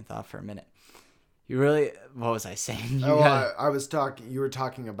my train of thought for a minute. You really, what was I saying? You Oh, gotta, I was talking. You were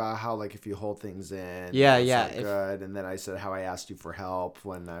talking about how like if you hold things in, Yeah, it's yeah, not good. And then I said how I asked you for help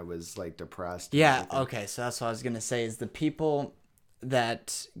when I was like depressed. And yeah, everything. okay, so that's what I was gonna say is the people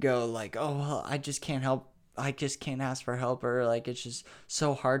that go like, oh, well, I just can't ask for help, or like it's just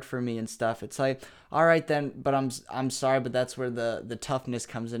so hard for me and stuff. It's like, all right then, but I'm sorry, but that's where the toughness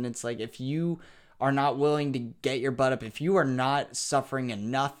comes in. It's like if you are not willing to get your butt up, if you are not suffering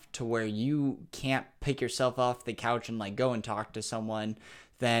enough to where you can't pick yourself off the couch and like go and talk to someone,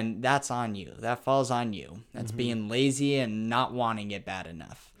 then that's on you. That falls on you. That's being lazy and not wanting it bad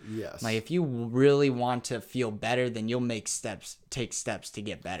enough. Yes. Like if you really want to feel better, then you'll take steps to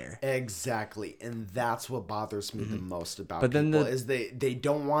get better. Exactly, and that's what bothers me the most about But then people is they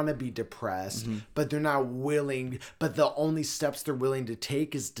don't want to be depressed, but they're not willing. But the only steps they're willing to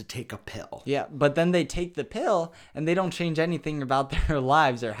take is to take a pill. Yeah, but then they take the pill and they don't change anything about their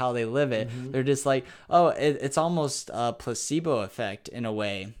lives or how they live it. They're just like, oh, it's almost a placebo effect in a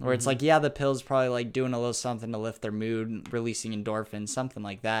way, where it's like, yeah, the pill's probably like doing a little something to lift their mood, releasing endorphins, something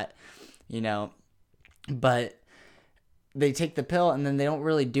like that, but they take the pill and then they don't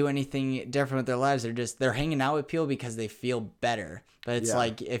really do anything different with their lives. They're hanging out with people because they feel better. But it's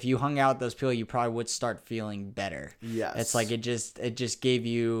like if you hung out with those people, you probably would start feeling better. Yes. It's like it just gave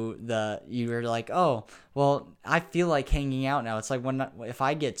you you were like, oh, well, I feel like hanging out now. It's like if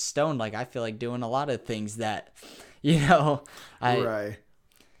I get stoned, like I feel like doing a lot of things that, Right.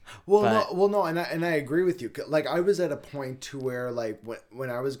 Well, no, and I agree with you. Like I was at a point to where like when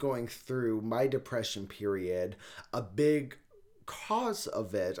I was going through my depression period, a big cause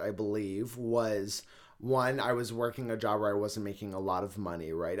of it, I believe, was one, I was working a job where I wasn't making a lot of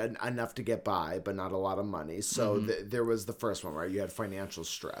money, right? Enough to get by, but not a lot of money. So there was the first one, right? You had financial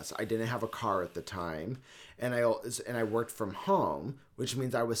stress. I didn't have a car at the time, and I worked from home, which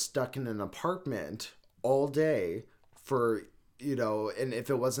means I was stuck in an apartment all day for, and if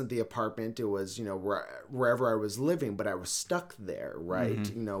it wasn't the apartment, it was, wherever I was living, but I was stuck there,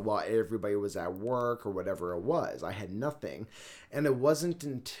 right? While everybody was at work or whatever it was, I had nothing. And it wasn't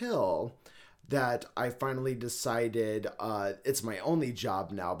until that I finally decided it's my only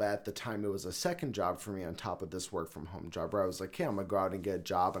job now, but at the time it was a second job for me on top of this work from home job where I was like, okay, I'm gonna go out and get a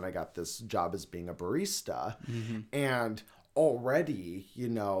job, and I got this job as being a barista. And already,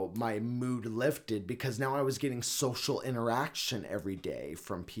 my mood lifted because now I was getting social interaction every day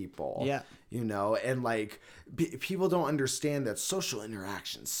from people. Yeah. And like people don't understand that social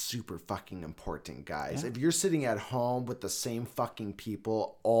interaction is super fucking important, guys. If you're sitting at home with the same fucking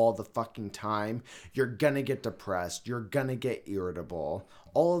people all the fucking time, you're gonna get depressed. You're gonna get irritable.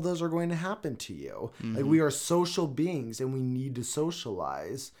 All of those are going to happen to you. Like we are social beings and we need to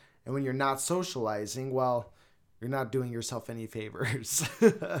socialize. And when you're not socializing, well, you're not doing yourself any favors.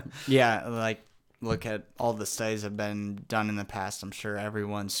 Yeah, like look at all the studies that have been done in the past. I'm sure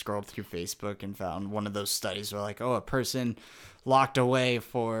everyone scrolled through Facebook and found one of those studies where like, oh, a person locked away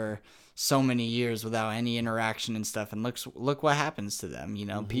for so many years without any interaction and stuff, and look what happens to them.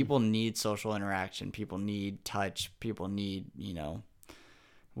 People need social interaction. People need touch. People need,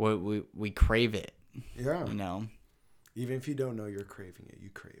 we crave it. Yeah. Even if you don't know you're craving it, you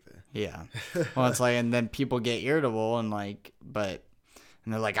crave it. Yeah. Well, it's like, and then people get irritable and like, and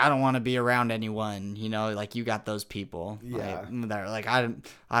they're like, I don't want to be around anyone, like you got those people. Yeah. Like, they're like, I don't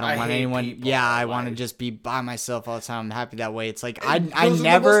want anyone. People, yeah. I like, want to just be by myself all the time. I'm happy that way. It's like, those I are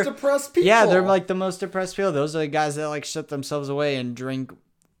never. the most depressed people. Yeah. They're like the most depressed people. Those are the guys that like shut themselves away and drink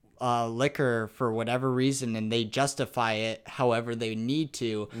liquor for whatever reason, and they justify it however they need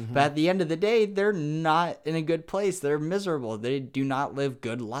to. But at the end of the day, they're not in a good place. They're miserable. They do not live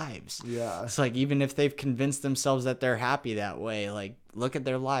good lives. Yeah. It's like even if they've convinced themselves that they're happy that way, like look at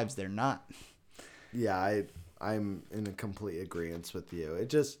their lives. They're not. Yeah, I'm in a complete agreement with you. It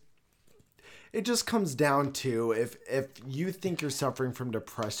just comes down to if you think you're suffering from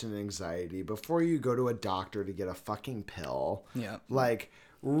depression and anxiety, before you go to a doctor to get a fucking pill, like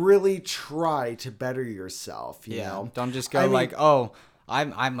really try to better yourself, you know? Don't just go like, oh,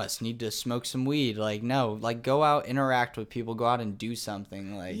 I must need to smoke some weed. Like, no, like go out, interact with people, go out and do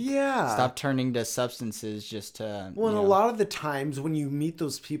something. Like, stop turning to substances just to. Well, and a lot of the times when you meet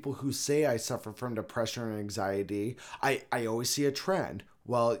those people who say I suffer from depression and anxiety, I always see a trend.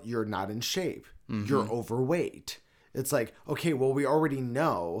 Well, you're not in shape. You're overweight. It's like, okay, well, we already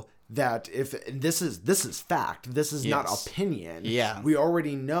know that if this is fact, this is not opinion. Yeah. We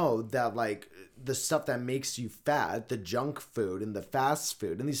already know that like the stuff that makes you fat, the junk food and the fast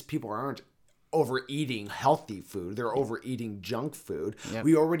food, and these people aren't overeating healthy food. They're overeating junk food. Yep.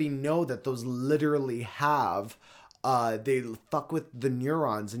 We already know that those literally have they fuck with the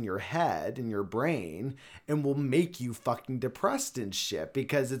neurons in your head, in your brain, and will make you fucking depressed and shit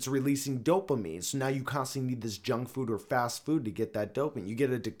because it's releasing dopamine. So now you constantly need this junk food or fast food to get that dopamine. You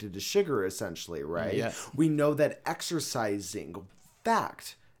get addicted to sugar, essentially, right? Yeah. We know that exercising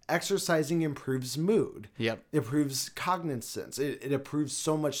improves mood. Yep. It improves cognizance. It improves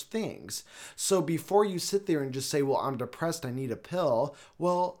so much things. So before you sit there and just say, well, I'm depressed, I need a pill.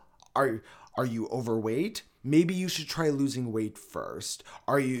 Well, are you overweight? Maybe you should try losing weight first.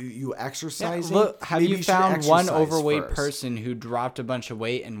 Are you exercising? Yeah, look, have Maybe you should found one exercise overweight first. person who dropped a bunch of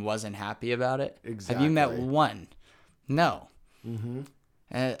weight and wasn't happy about it? Exactly. Have you met one? No. Mm-hmm.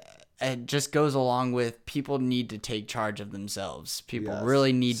 It just goes along with people need to take charge of themselves. People Yes.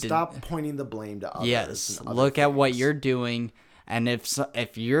 really need to stop pointing the blame to others. Yes, and other look at what things. you're doing, and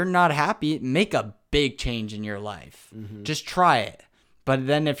if you're not happy, make a big change in your life. Mm-hmm. Just try it. But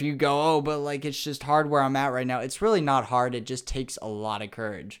then if you go, oh, but like it's just hard where I'm at right now, it's really not hard. It just takes a lot of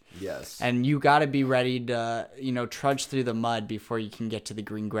courage. Yes. And you got to be ready to, trudge through the mud before you can get to the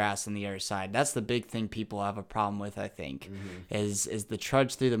green grass on the other side. That's the big thing people have a problem with, I think, is the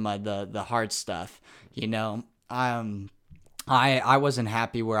trudge through the mud, the hard stuff. I wasn't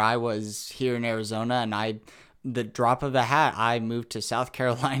happy where I was here in Arizona, and the drop of a hat, I moved to South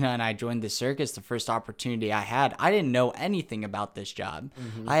Carolina and I joined the circus the first opportunity I had. I didn't know anything about this job.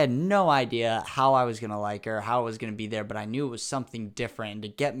 I had no idea how I was going to like her, how I was going to be there, but I knew it was something different. And to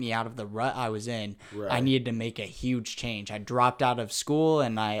get me out of the rut I was in, I needed to make a huge change. I dropped out of school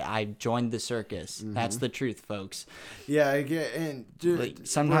and I joined the circus. That's the truth, folks. Yeah, and dude,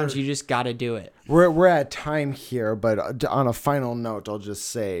 Sometimes you just got to do it. we're at time here, but on a final note, I'll just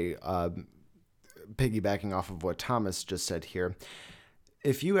say, piggybacking off of what Thomas just said here,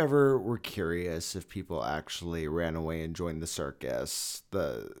 if you ever were curious if people actually ran away and joined the circus,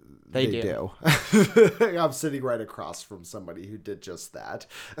 they do. I'm sitting right across from somebody who did just that.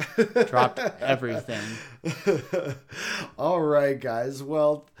 Dropped everything. All right, guys.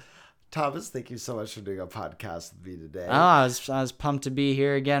 Well, Thomas, thank you so much for doing a podcast with me today. Oh, I was pumped to be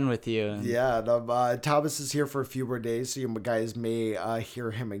here again with you. Yeah, and, Thomas is here for a few more days, so you guys may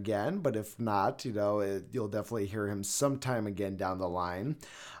hear him again. But if not, you'll definitely hear him sometime again down the line.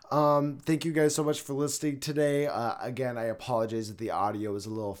 Thank you guys so much for listening today. Again, I apologize that the audio is a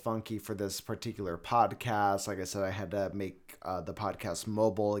little funky for this particular podcast. Like I said, I had to make the podcast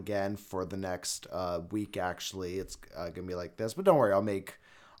mobile again for the next week. Actually, it's gonna be like this, but don't worry, I'll make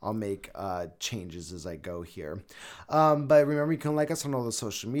changes as I go here. But remember, you can like us on all the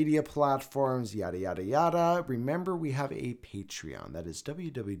social media platforms, yada, yada, yada. Remember, we have a Patreon. That is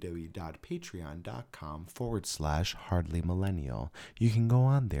www.patreon.com/hardlymillennial. You can go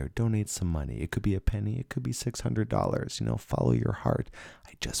on there, donate some money. It could be a penny. It could be $600. Follow your heart.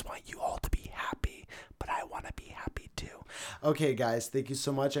 I just want you all to be happy, but I want to be happy too. Okay, guys, thank you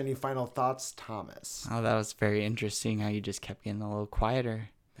so much. Any final thoughts, Thomas? Oh, that was very interesting how you just kept getting a little quieter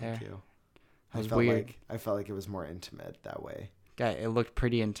there. Thank you. That was weird. I felt like it was more intimate that way. It looked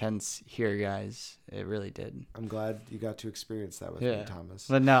pretty intense here, guys. It really did. I'm glad you got to experience that with me, Thomas.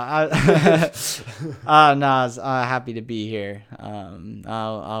 But no, I was happy to be here.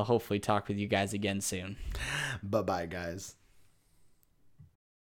 I'll hopefully talk with you guys again soon. Bye-bye, guys.